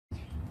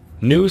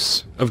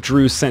News of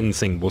Drew's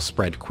sentencing will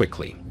spread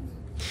quickly.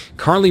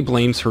 Carly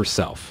blames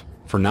herself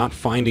for not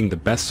finding the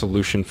best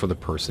solution for the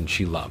person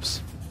she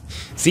loves.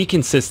 Zeke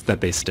insists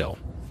that they still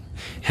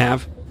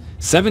have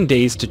 7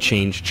 days to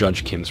change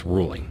Judge Kim's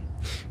ruling.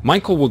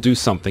 Michael will do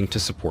something to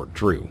support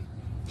Drew.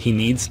 He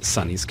needs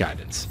Sonny's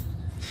guidance.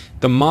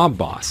 The mob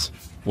boss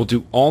will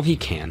do all he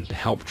can to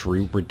help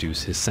Drew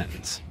reduce his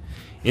sentence.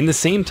 In the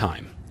same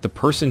time, the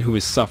person who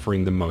is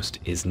suffering the most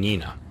is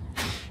Nina.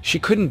 She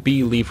couldn't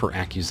believe her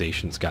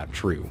accusations got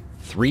Drew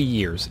 3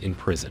 years in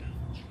prison.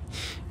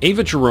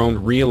 Ava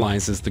Jerome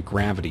realizes the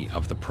gravity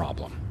of the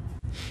problem.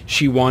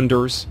 She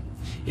wonders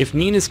if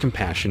Nina's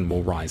compassion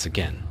will rise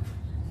again.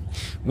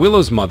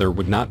 Willow's mother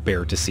would not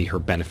bear to see her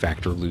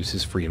benefactor lose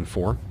his freedom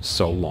for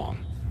so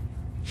long.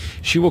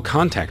 She will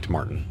contact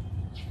Martin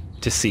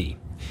to see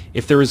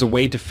if there is a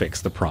way to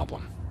fix the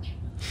problem.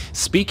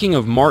 Speaking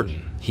of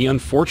Martin, he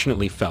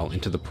unfortunately fell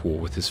into the pool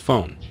with his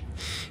phone.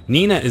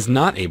 Nina is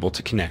not able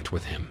to connect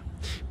with him.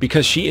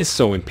 Because she is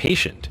so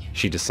impatient,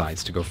 she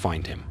decides to go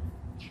find him.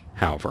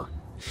 However,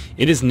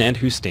 it is Ned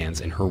who stands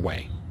in her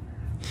way.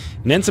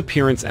 Ned's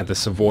appearance at the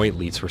Savoy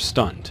leaves her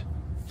stunned.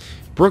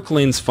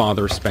 Brooklyn's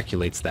father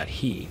speculates that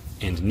he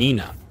and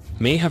Nina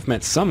may have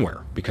met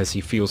somewhere because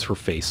he feels her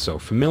face so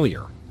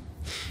familiar.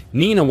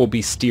 Nina will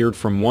be steered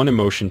from one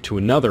emotion to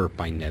another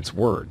by Ned's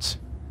words.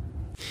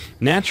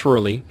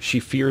 Naturally, she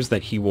fears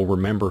that he will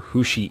remember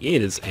who she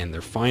is and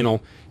their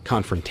final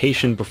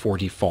confrontation before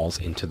he falls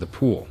into the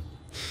pool.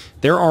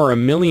 There are a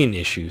million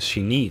issues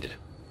she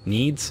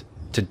needs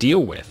to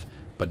deal with,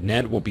 but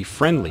Ned will be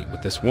friendly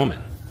with this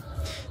woman.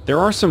 There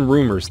are some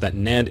rumors that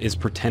Ned is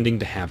pretending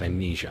to have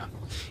amnesia.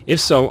 If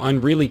so,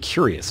 I'm really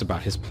curious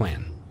about his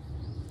plan.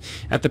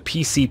 At the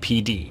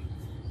PCPD,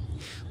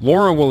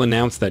 Laura will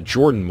announce that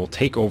Jordan will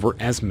take over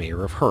as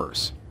mayor of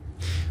hers.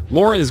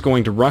 Laura is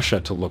going to Russia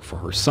to look for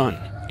her son,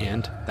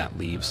 and that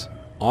leaves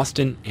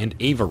Austin and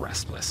Ava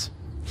restless.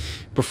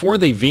 Before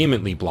they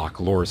vehemently block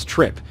Laura's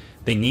trip,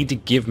 they need to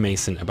give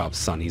Mason about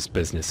Sonny's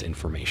business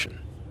information.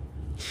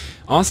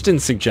 Austin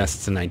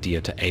suggests an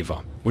idea to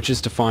Ava, which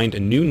is to find a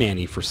new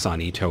nanny for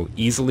Sonny to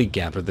easily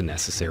gather the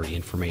necessary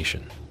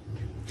information.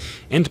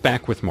 And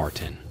back with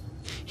Martin.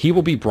 He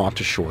will be brought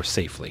to shore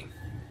safely.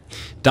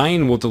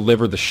 Diane will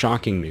deliver the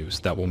shocking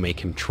news that will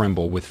make him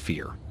tremble with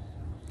fear.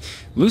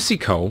 Lucy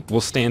Coe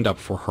will stand up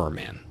for her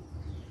man.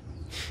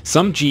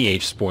 Some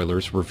GH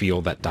spoilers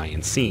reveal that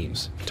Diane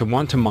seems to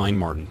want to mine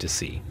Martin to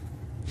see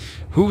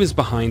who is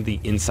behind the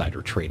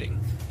insider trading.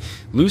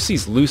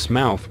 Lucy's loose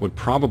mouth would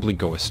probably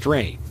go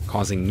astray,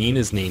 causing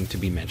Nina's name to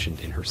be mentioned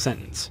in her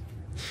sentence.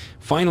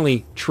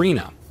 Finally,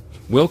 Trina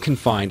will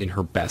confide in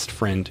her best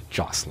friend,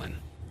 Jocelyn.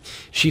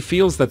 She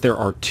feels that there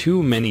are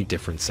too many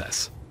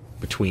differences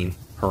between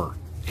her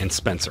and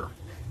Spencer.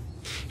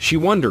 She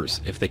wonders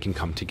if they can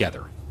come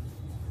together.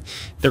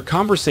 Their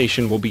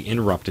conversation will be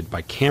interrupted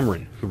by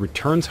Cameron, who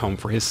returns home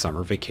for his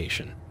summer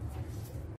vacation.